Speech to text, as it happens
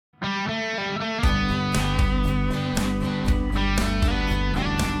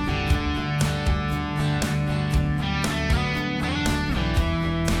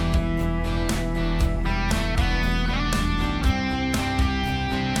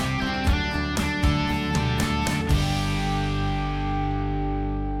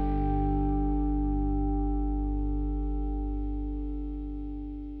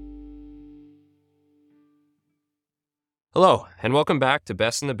Hello, and welcome back to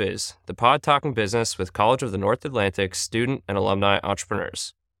Best in the Biz, the pod talking business with College of the North Atlantic student and alumni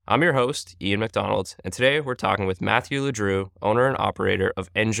entrepreneurs. I'm your host, Ian McDonald, and today we're talking with Matthew LeDrew, owner and operator of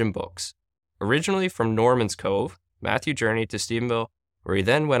Engen Books. Originally from Norman's Cove, Matthew journeyed to Stephenville, where he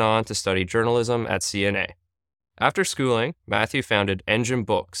then went on to study journalism at CNA. After schooling, Matthew founded Engen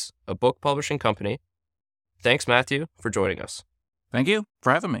Books, a book publishing company. Thanks, Matthew, for joining us. Thank you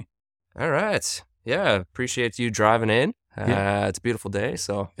for having me. All right. Yeah, appreciate you driving in. It's a beautiful day,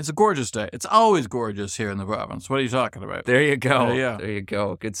 so... It's a gorgeous day. It's always gorgeous here in the province. What are you talking about? There you go. Yeah. There you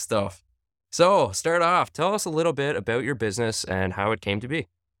go. Good stuff. So, start off. Tell us a little bit about your business and how it came to be.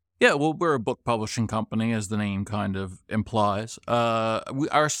 Yeah, well, we're a book publishing company, as the name kind of implies.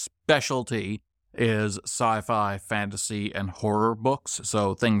 Our specialty is sci-fi, fantasy, and horror books.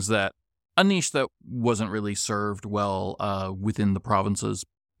 So things that... a niche that wasn't really served well within the province's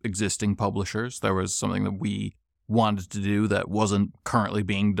existing publishers. There was something that we wanted to do that wasn't currently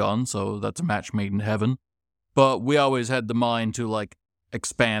being done, so that's a match made in heaven. But we always had the mind to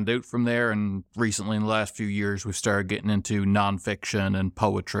expand out from there, and recently in the last few years we've started getting into nonfiction and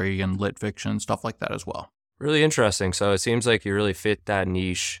poetry and lit fiction, stuff like that as well. Really interesting. So it seems like you really fit that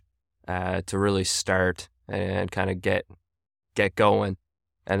niche to really start and kind of get going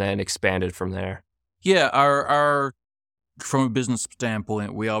and then expanded from there. Yeah, our from a business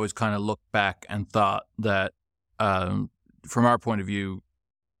standpoint, we always kind of looked back and thought that from our point of view,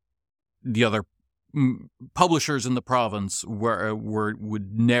 the other publishers in the province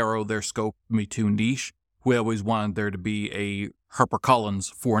would narrow their scope too niche. We always wanted there to be a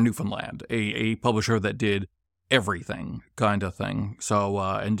HarperCollins for Newfoundland, a publisher that did everything kind of thing. So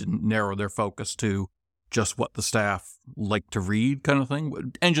and didn't narrow their focus to just what the staff like to read kind of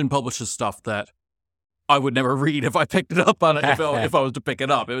thing. Engen publishes stuff that I would never read if I picked it up on it, if I was to pick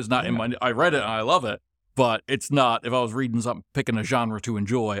it up. It was not in my... I read it and I love it. But it's not, if I was reading something, picking a genre to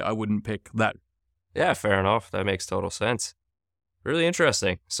enjoy, I wouldn't pick that. Yeah, fair enough. That makes total sense. Really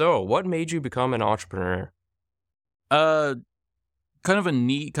interesting. So, what made you become an entrepreneur? I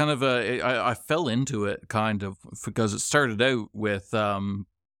fell into it kind of because it started out with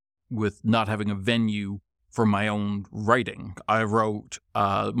not having a venue for my own writing. I wrote,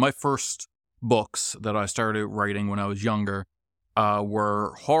 my first books that I started writing when I was younger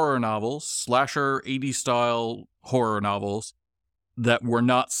were horror novels, slasher 80s style horror novels that were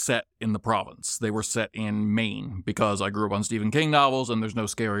not set in the province. They were set in Maine because I grew up on Stephen King novels and there's no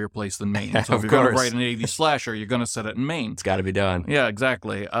scarier place than Maine. So if you're going to write an 80s slasher, you're going to set it in Maine. It's got to be done. Yeah,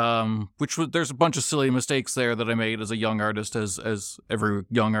 exactly. There's a bunch of silly mistakes there that I made as a young artist, as every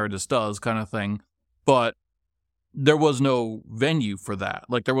young artist does kind of thing. But there was no venue for that.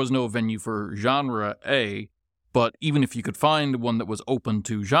 There was no venue for genre A. But even if you could find one that was open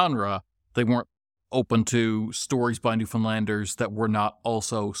to genre, they weren't open to stories by Newfoundlanders that were not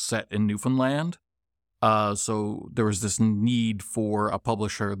also set in Newfoundland. So there was this need for a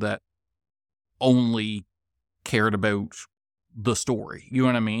publisher that only cared about the story. You know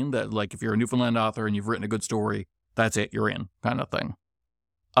what I mean? That if you're a Newfoundland author and you've written a good story, that's it, you're in, kind of thing.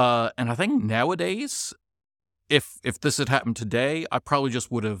 And I think nowadays, if this had happened today, I probably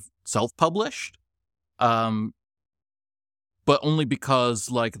just would have self-published. But only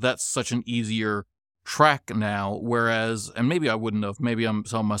because that's such an easier track now, whereas, and maybe I wouldn't have, maybe I'm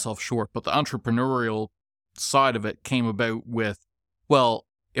selling myself short, but the entrepreneurial side of it came about with, well,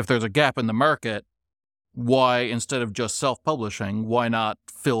 if there's a gap in the market, why, instead of just self-publishing, why not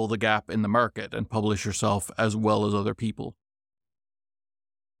fill the gap in the market and publish yourself as well as other people?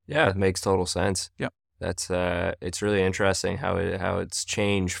 Yeah, it makes total sense. Yeah. That's it's really interesting how it's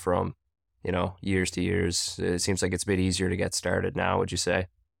changed from years to years. It seems like it's a bit easier to get started now, would you say?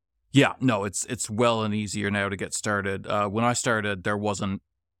 Yeah, no, it's well and easier now to get started. When I started, there wasn't,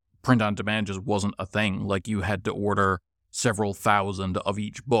 print on demand just wasn't a thing. You had to order several thousand of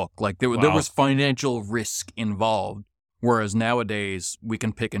each book. There was financial risk involved. Whereas nowadays, we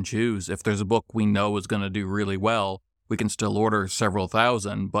can pick and choose. If there's a book we know is going to do really well, we can still order several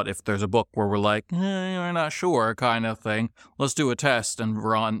thousand. But if there's a book where we're we're not sure kind of thing, let's do a test and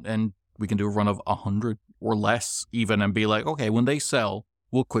run, and we can do a run of 100 or less even, and be okay, when they sell,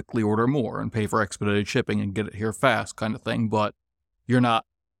 we'll quickly order more and pay for expedited shipping and get it here fast kind of thing. But you're not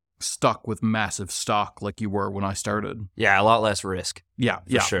stuck with massive stock like you were when I started. Yeah, a lot less risk. Yeah,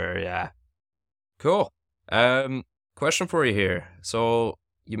 for sure, yeah. Cool. Question for you here. So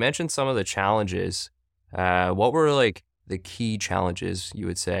you mentioned some of the challenges. What were the key challenges you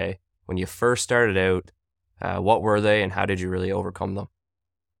would say when you first started out? What were they and how did you really overcome them?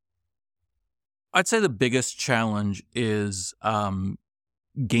 I'd say the biggest challenge is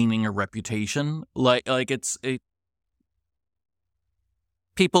gaining a reputation.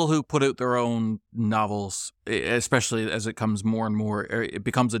 people who put out their own novels, especially as it comes more and more, it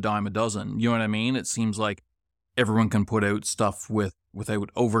becomes a dime a dozen. You know what I mean? It seems like everyone can put out stuff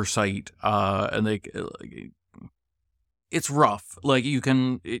without oversight, and it's rough. Like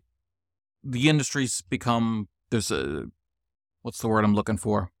the industry's become, what's the word I'm looking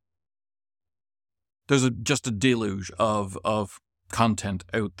for? There's just a deluge of content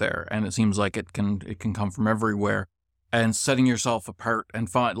out there, and it seems like it can come from everywhere. And setting yourself apart and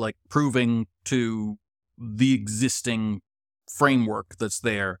proving to the existing framework that's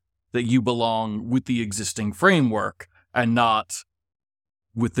there that you belong with the existing framework and not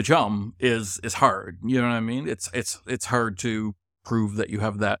with the chum is hard. You know what I mean? It's hard to prove that you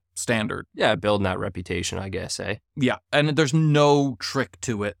have that standard. Yeah, building that reputation, I guess, eh? Yeah, and there's no trick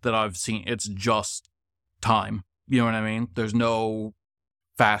to it that I've seen. It's just time. You know what I mean? There's no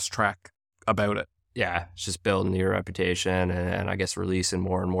fast track about it. Yeah, it's just building your reputation and I guess releasing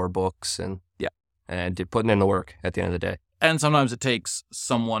more and more books and putting in the work at the end of the day. And sometimes it takes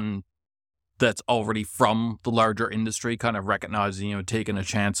someone that's already from the larger industry kind of recognizing you, taking a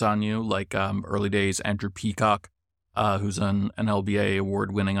chance on you, like early days Andrew Peacock, who's an LBA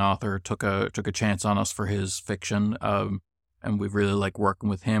award-winning author, took a chance on us for his fiction, and we really like working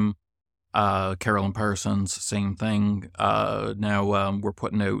with him. Carolyn Parsons, same thing. Now we're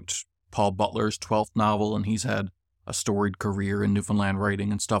putting out Paul Butler's 12th novel, and he's had a storied career in Newfoundland writing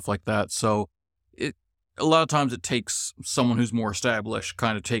and stuff like that. So a lot of times it takes someone who's more established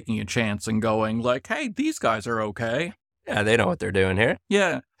kind of taking a chance and going like, hey, these guys are okay. Yeah, they know what they're doing here.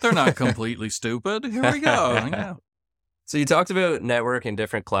 Yeah, they're not completely stupid. Here we go. Yeah. So you talked about networking,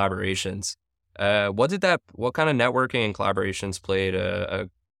 different collaborations. What kind of networking and collaborations played a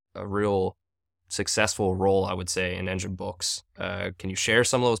real successful role, I would say, in Engen Books? Can you share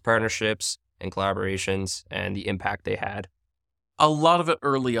some of those partnerships and collaborations and the impact they had? A lot of it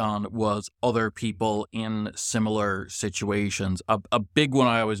early on was other people in similar situations. A big one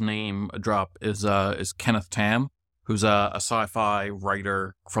I always drop is Kenneth Tam, who's a sci-fi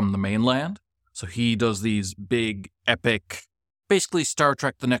writer from the mainland. So he does these big, epic, basically Star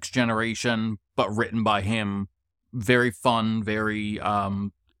Trek The Next Generation, but written by him. Very fun, very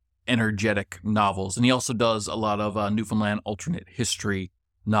energetic novels. And he also does a lot of Newfoundland alternate history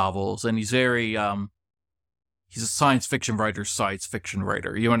novels. And he's very, he's a science fiction writer.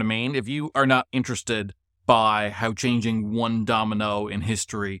 You know what I mean? If you are not interested by how changing one domino in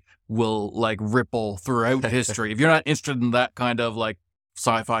history will ripple throughout history, if you're not interested in that kind of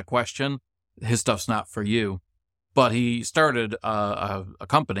sci-fi question, his stuff's not for you. But he started a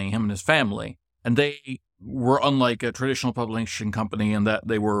company, him and his family, and they were unlike a traditional publishing company in that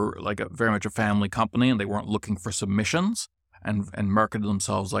they were very much a family company, and they weren't looking for submissions and marketed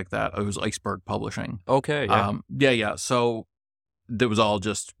themselves like that. It was Iceberg Publishing. Okay. Yeah. Yeah. So it was all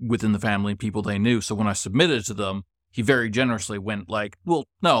just within the family, people they knew. So when I submitted to them, he very generously went well,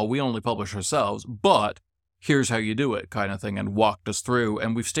 no, we only publish ourselves, but here's how you do it kind of thing, and walked us through.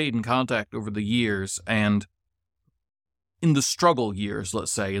 And we've stayed in contact over the years. And in the struggle years,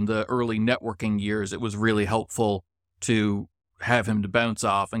 let's say, in the early networking years, it was really helpful to have him to bounce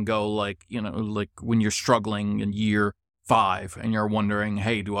off and go when you're struggling in year 5 and you're wondering,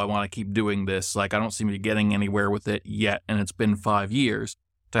 hey, do I want to keep doing this? I don't seem to be getting anywhere with it yet. And it's been 5 years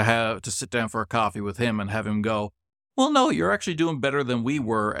to sit down for a coffee with him and have him go, well, no, you're actually doing better than we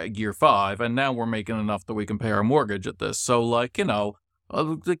were at year 5. And now we're making enough that we can pay our mortgage at this. So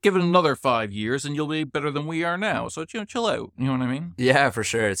give it another 5 years and you'll be better than we are now. So, chill out. You know what I mean? Yeah, for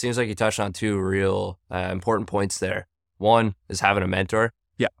sure. It seems like you touched on 2 real important points there. One is having a mentor.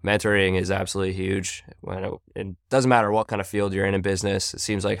 Yeah. Mentoring is absolutely huge. It doesn't matter what kind of field you're in business. It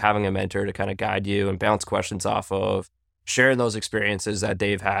seems like having a mentor to kind of guide you and bounce questions off of, sharing those experiences that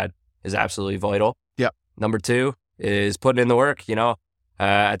they've had is absolutely vital. Yeah. Number 2 is putting in the work.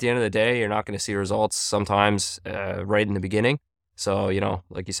 At the end of the day, you're not going to see results sometimes right in the beginning. So,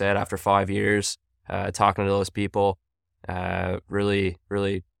 like you said, after 5 years, talking to those people, really,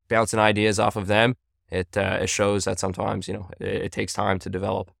 really bouncing ideas off of them, it shows that sometimes, it takes time to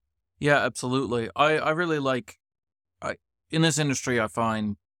develop. Yeah, absolutely. I really in this industry, I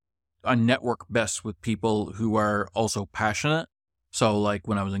find I network best with people who are also passionate. So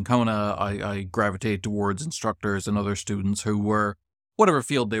when I was in Kona, I gravitated towards instructors and other students who were, whatever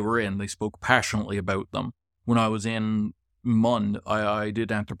field they were in, they spoke passionately about them. When I was in MUN, I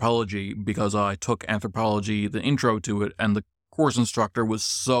did anthropology because I took anthropology, the intro to it, and the course instructor was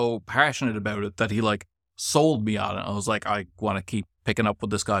so passionate about it that he sold me on it. I was like, I want to keep picking up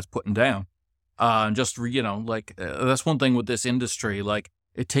what this guy's putting down. That's one thing with this industry.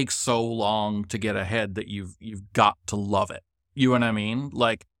 It takes so long to get ahead that you've got to love it. You know what I mean?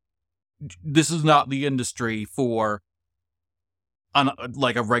 Like, this is not the industry for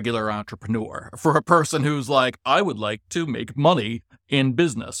like a regular entrepreneur, for a person who's like, I would like to make money in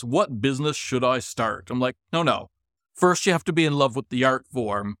business. What business should I start? I'm like, no. First, you have to be in love with the art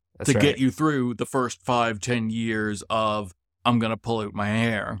form to get you through the first 5-10 years of, I'm going to pull out my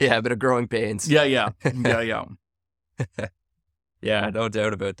hair. Yeah, a bit of growing pains. Yeah. Yeah, no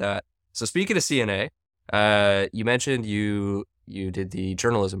doubt about that. So speaking of CNA, you mentioned you did the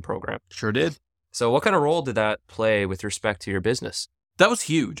journalism program. Sure did. So what kind of role did that play with respect to your business? That was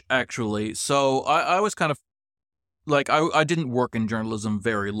huge, actually. So I was kind of like, I didn't work in journalism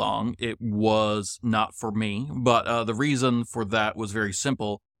very long. It was not for me. But the reason for that was very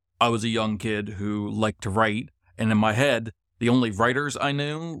simple. I was a young kid who liked to write. And in my head, the only writers I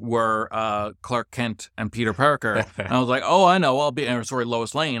knew were Clark Kent and Peter Parker. And I was like, oh, I know,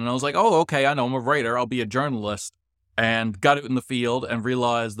 Lois Lane. And I was like, oh, okay, I know, I'm a writer. I'll be a journalist. And got out in the field and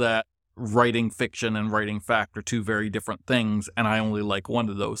realized that writing fiction and writing fact are two very different things. And I only like one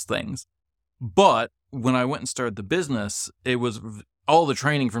of those things. But when I went and started the business, it was all the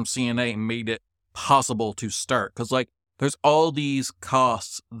training from CNA made it possible to start. Because, like, there's all these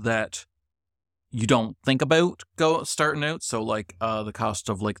costs that you don't think about starting out. So, like, the cost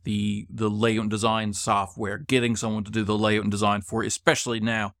of, like, the layout and design software, getting someone to do the layout and design for you, especially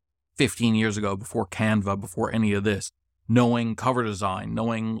now, 15 years ago, before Canva, before any of this, knowing cover design,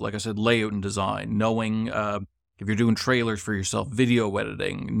 knowing, like I said, layout and design, knowing if you're doing trailers for yourself, video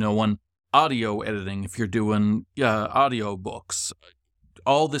editing, knowing audio editing, if you're doing audio books,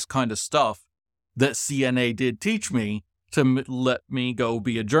 all this kind of stuff that CNA did teach me to let me go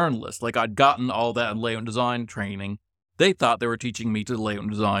be a journalist. Like, I'd gotten all that layout and design training. They thought they were teaching me to layout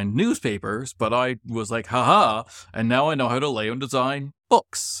and design newspapers, but I was like, haha, and now I know how to layout and design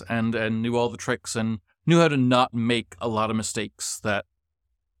books, and knew all the tricks and knew how to not make a lot of mistakes that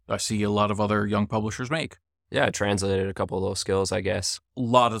I see a lot of other young publishers make. Yeah, I translated a couple of those skills, I guess. A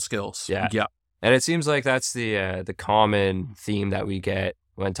lot of skills. Yeah. And it seems like that's the common theme that we get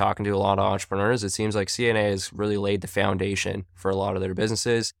when talking to a lot of entrepreneurs. It seems like CNA has really laid the foundation for a lot of their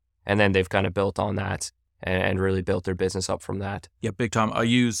businesses, and then they've kind of built on that and really built their business up from that. Yeah, big time. I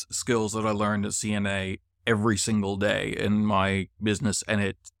use skills that I learned at CNA every single day in my business,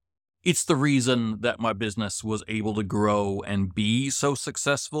 and it's the reason that my business was able to grow and be so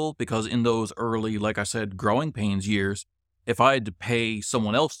successful, because in those early, like I said, growing pains years, if I had to pay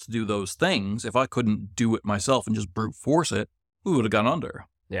someone else to do those things, if I couldn't do it myself and just brute force it, we would have gone under.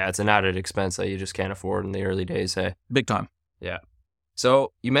 Yeah, it's an added expense that you just can't afford in the early days, hey? Big time. Yeah.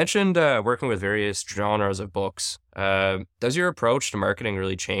 So you mentioned working with various genres of books. Does your approach to marketing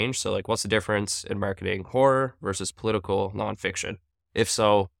really change? So, like, what's the difference in marketing horror versus political nonfiction? If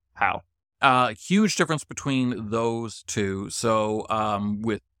so, how? Huge difference between those two. So,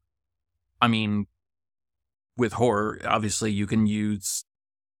 with horror, obviously you can use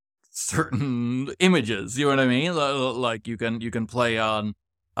certain images. You know what I mean? Like, you can play on.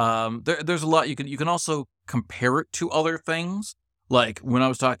 There's a lot you can also compare it to other things. Like, when I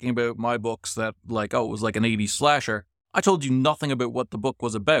was talking about my books that, like, it was like an 80s slasher, I told you nothing about what the book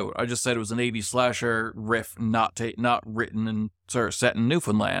was about. I just said it was an 80s slasher riff, not written and sort of set in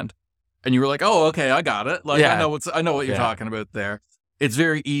Newfoundland. And you were like, oh, okay, I got it. Like, yeah. I know what you're talking about there. It's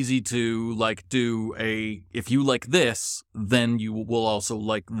very easy to, like, do if you like this, then you will also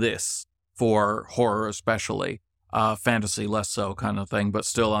like this, for horror especially. Fantasy less so, kind of thing, but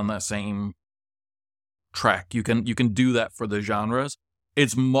still on that same track. You can do that for the genres.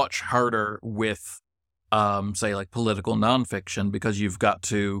 It's much harder with, say, like, political nonfiction, because you've got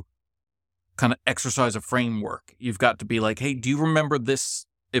to kind of exercise a framework. You've got to be like, hey, do you remember this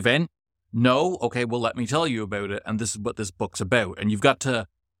event? No? Okay, well, let me tell you about it, and this is what this book's about. And you've got to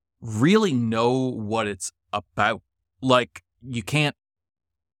really know what it's about. Like, you can't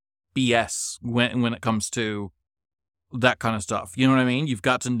BS when it comes to that kind of stuff. You know what I mean? You've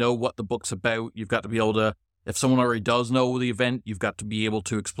got to know what the book's about. You've got to be able to, if someone already does know the event, you've got to be able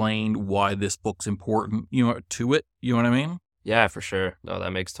to explain why this book's important, to it. You know what I mean? Yeah, for sure. No,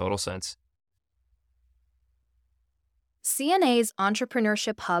 that makes total sense. CNA's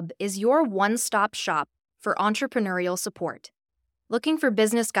Entrepreneurship Hub is your one-stop shop for entrepreneurial support. Looking for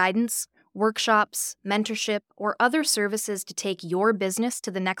business guidance, workshops, mentorship, or other services to take your business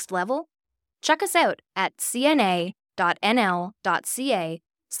to the next level? Check us out at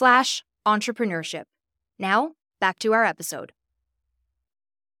cna.nl.ca/entrepreneurship. Now, back to our episode.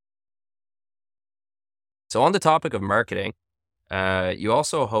 So on the topic of marketing, you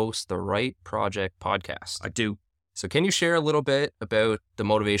also host the Right Project podcast. I do. So can you share a little bit about the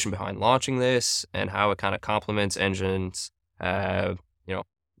motivation behind launching this and how it kind of complements Engen's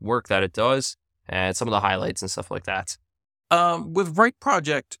work that it does and some of the highlights and stuff like that. With Right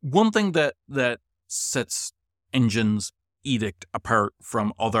Project, one thing that sets Engen's edict apart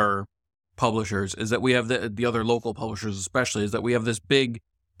from other publishers is that we have the other local publishers especially, is that we have this big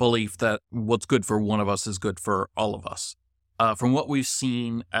belief that what's good for one of us is good for all of us. From what we've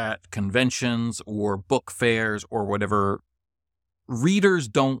seen at conventions or book fairs or whatever, readers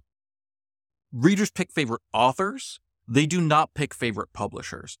pick favorite authors. They do not pick favorite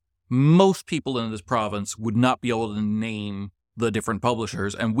publishers. Most people in this province would not be able to name the different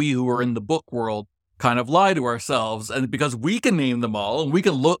publishers, and we who are in the book world kind of lie to ourselves, and because we can name them all, and we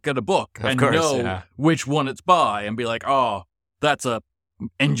can look at a book and know which one it's by, and be like, oh, that's a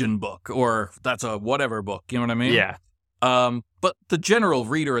Engen book, or that's a whatever book, you know what I mean? Yeah. But the general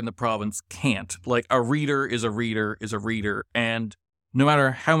reader in the province can't. Like, a reader is a reader is a reader, and no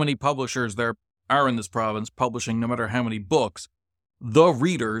matter how many publishers there are in this province publishing no matter how many books, the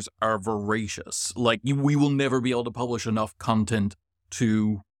readers are voracious. Like, we will never be able to publish enough content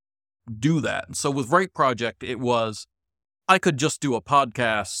to do that. And so with Right Project, it was, I could just do a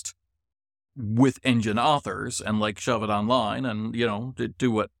podcast with Engen authors and like shove it online and,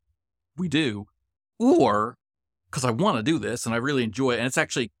 do what we do. Or, because I want to do this and I really enjoy it, and it's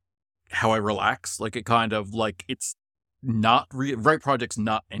actually how I relax. Like, it kind of, like, it's not, Right Project's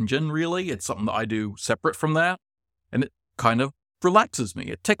not Engen, really. It's something that I do separate from that. And it kind of relaxes me.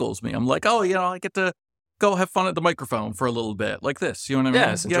 It tickles me. I'm like, oh, I get to go have fun at the microphone for a little bit, like this. You know what I mean?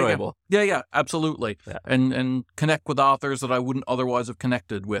 Yeah, it's enjoyable. Yeah, absolutely. Yeah. And connect with authors that I wouldn't otherwise have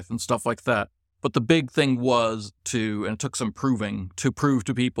connected with and stuff like that. But the big thing was and it took some proving to prove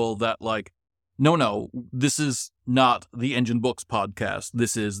to people that, like, no, this is not the Engen Books podcast.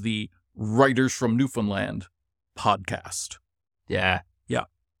 This is the Writers from Newfoundland podcast. Yeah.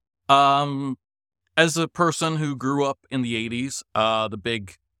 As a person who grew up in the 80s,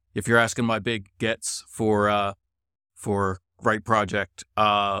 if you're asking my big gets for Right Project,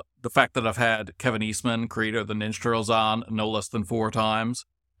 the fact that I've had Kevin Eastman, creator of the Ninja Turtles, on no less than 4 times,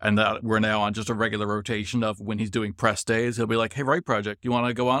 and that we're now on just a regular rotation of when he's doing press days, he'll be like, hey, Right Project, you want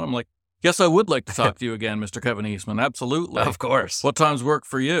to go on? I'm like, yes, I would like to talk to you again, Mr. Kevin Eastman. Absolutely. Of course. What times work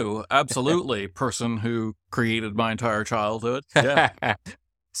for you? Absolutely. Person who created my entire childhood. Yeah.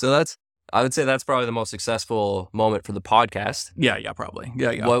 So I would say that's probably the most successful moment for the podcast. Yeah, probably.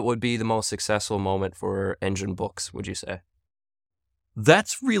 Yeah. What would be the most successful moment for Engen Books, would you say?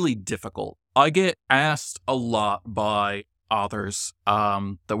 That's really difficult. I get asked a lot by authors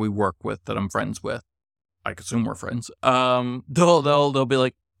that we work with, that I'm friends with. I assume we're friends. They'll be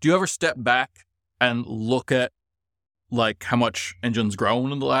like, do you ever step back and look at, like, how much Engen's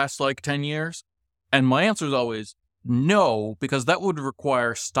grown in the last, 10 years? And my answer is always no, because that would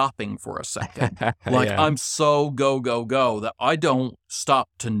require stopping for a second. Yeah. I'm so go that I don't stop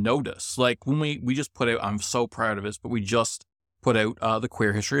to notice. Like, when we just put out, I'm so proud of this, but we just put out The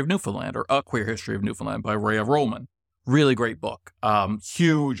Queer History of Newfoundland, or A Queer History of Newfoundland by Rhea Roman. Really great book.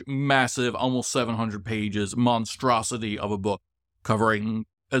 Huge, massive, almost 700 pages, monstrosity of a book covering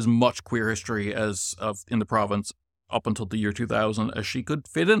as much queer history in the province up until the year 2000 as she could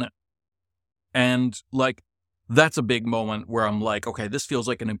fit in it. And, like, that's a big moment where I'm like, okay, this feels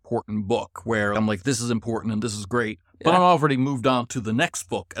like an important book, where I'm like, this is important and this is great. Yeah. But I'm already moved on to the next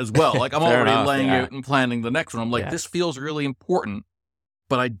book as well. Like, I'm already laying out and planning the next one. I'm like, this feels really important,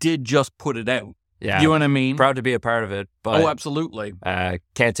 but I did just put it out. Yeah. You know what I mean? Proud to be a part of it, but absolutely.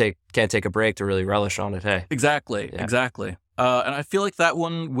 Can't take a break to really relish on it, hey? Exactly. And I feel like that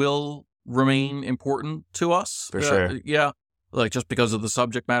one will remain important to us. For sure. Yeah. Like, just because of the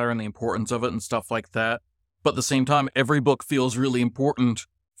subject matter and the importance of it and stuff like that. But at the same time, every book feels really important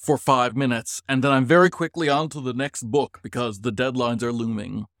for 5 minutes, and then I'm very quickly on to the next book because the deadlines are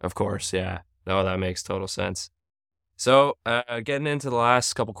looming. Of course, yeah. No, that makes total sense. So, getting into the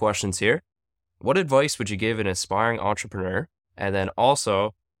last couple questions here. What advice would you give an aspiring entrepreneur? And then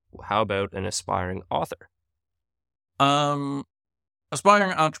also, how about an aspiring author?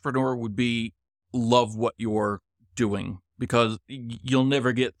 Aspiring entrepreneur would be love what you're doing, because you'll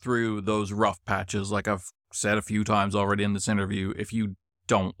never get through those rough patches, like I've said a few times already in this interview, if you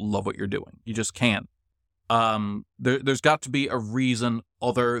don't love what you're doing. You just can't. There's got to be a reason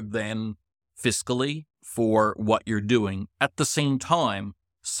other than fiscally for what you're doing. At the same time,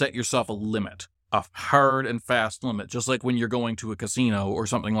 set yourself a limit, a hard and fast limit, just like when you're going to a casino or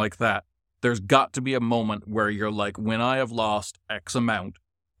something like that. There's got to be a moment where you're like, when I have lost X amount,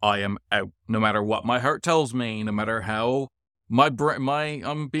 I am out. No matter what my heart tells me, no matter how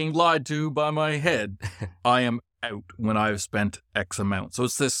I'm being lied to by my head, I am out when I've spent X amount. So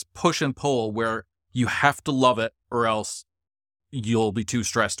it's this push and pull where you have to love it, or else you'll be too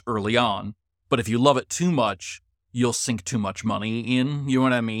stressed early on. But if you love it too much, you'll sink too much money in. You know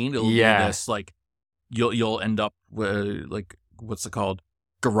what I mean? It'll be this, like, you'll end up with, like, what's it called?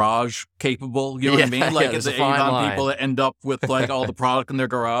 Garage capable. You know what I mean? Like, it's the Avon people that end up with, like, all the product in their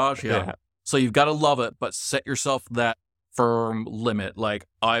garage. Yeah. So you've got to love it, but set yourself that firm limit. Like,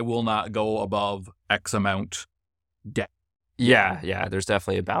 I will not go above X amount debt. Yeah. There's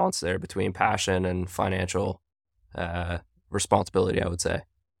definitely a balance there between passion and financial responsibility, I would say.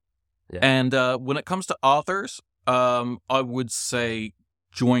 Yeah. And when it comes to authors, I would say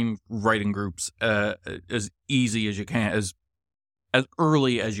join writing groups as easy as you can, as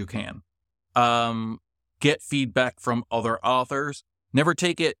early as you can. Get feedback from other authors. Never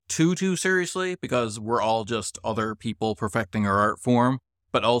take it too seriously, because we're all just other people perfecting our art form,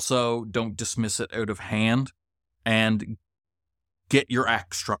 but also don't dismiss it out of hand, and get your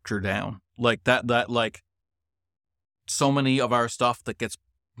act structure down. Like that like, so many of our stuff that gets,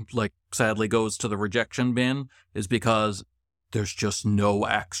 like, sadly goes to the rejection bin is because there's just no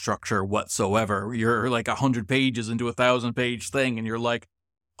act structure whatsoever. You're like 100 pages into a 1,000-page thing, and you're like,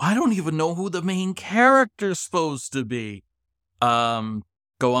 I don't even know who the main character's supposed to be. Go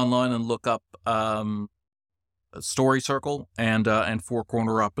online and look up Story Circle and Four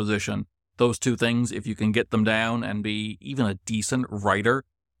Corner Opposition. Those two things, if you can get them down and be even a decent writer,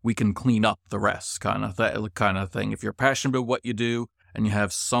 we can clean up the rest, kind of thing. If you're passionate about what you do and you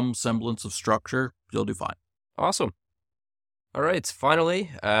have some semblance of structure, you'll do fine. Awesome. All right, finally,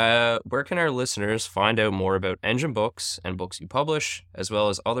 where can our listeners find out more about Engen Books and books you publish, as well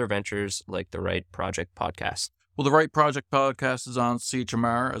as other ventures like the Right Project podcast? Well, the Right Project podcast is on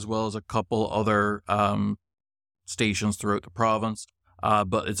CHMR, as well as a couple other stations throughout the province.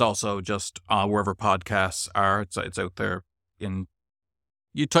 But it's also just wherever podcasts are. It's out there. You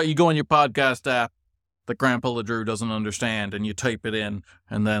go in your podcast app that Grandpa LeDrew doesn't understand, and you type it in,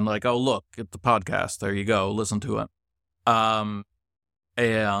 and then, like, oh, look, it's the podcast. There you go. Listen to it. And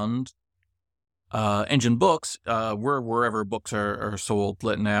Engen Books, we're wherever books are sold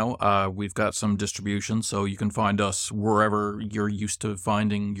now. We've got some distribution, so you can find us wherever you're used to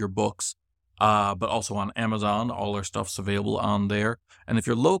finding your books. But also on Amazon. All our stuff's available on there. And if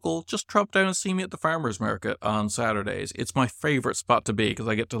you're local, just drop down and see me at the farmers market on Saturdays. It's my favorite spot to be, because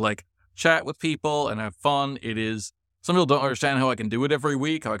I get to, like, chat with people and have fun. It is. Some people don't understand how I can do it every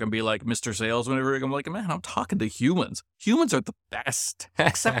week, how I can be like Mr. Salesman every week. I'm like, man, I'm talking to humans. Humans are the best,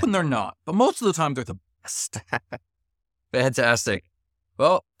 except when they're not. But most of the time, they're the best. Fantastic.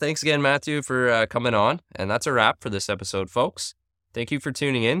 Well, thanks again, Matthew, for coming on. And that's a wrap for this episode, folks. Thank you for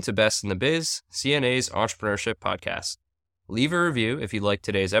tuning in to Best in the Biz, CNA's entrepreneurship podcast. Leave a review if you liked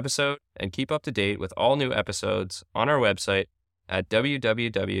today's episode, and keep up to date with all new episodes on our website at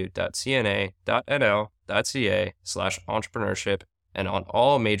www.cna.nl.ca/entrepreneurship, and on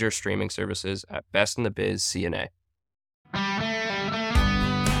all major streaming services at Best in the Biz CNA.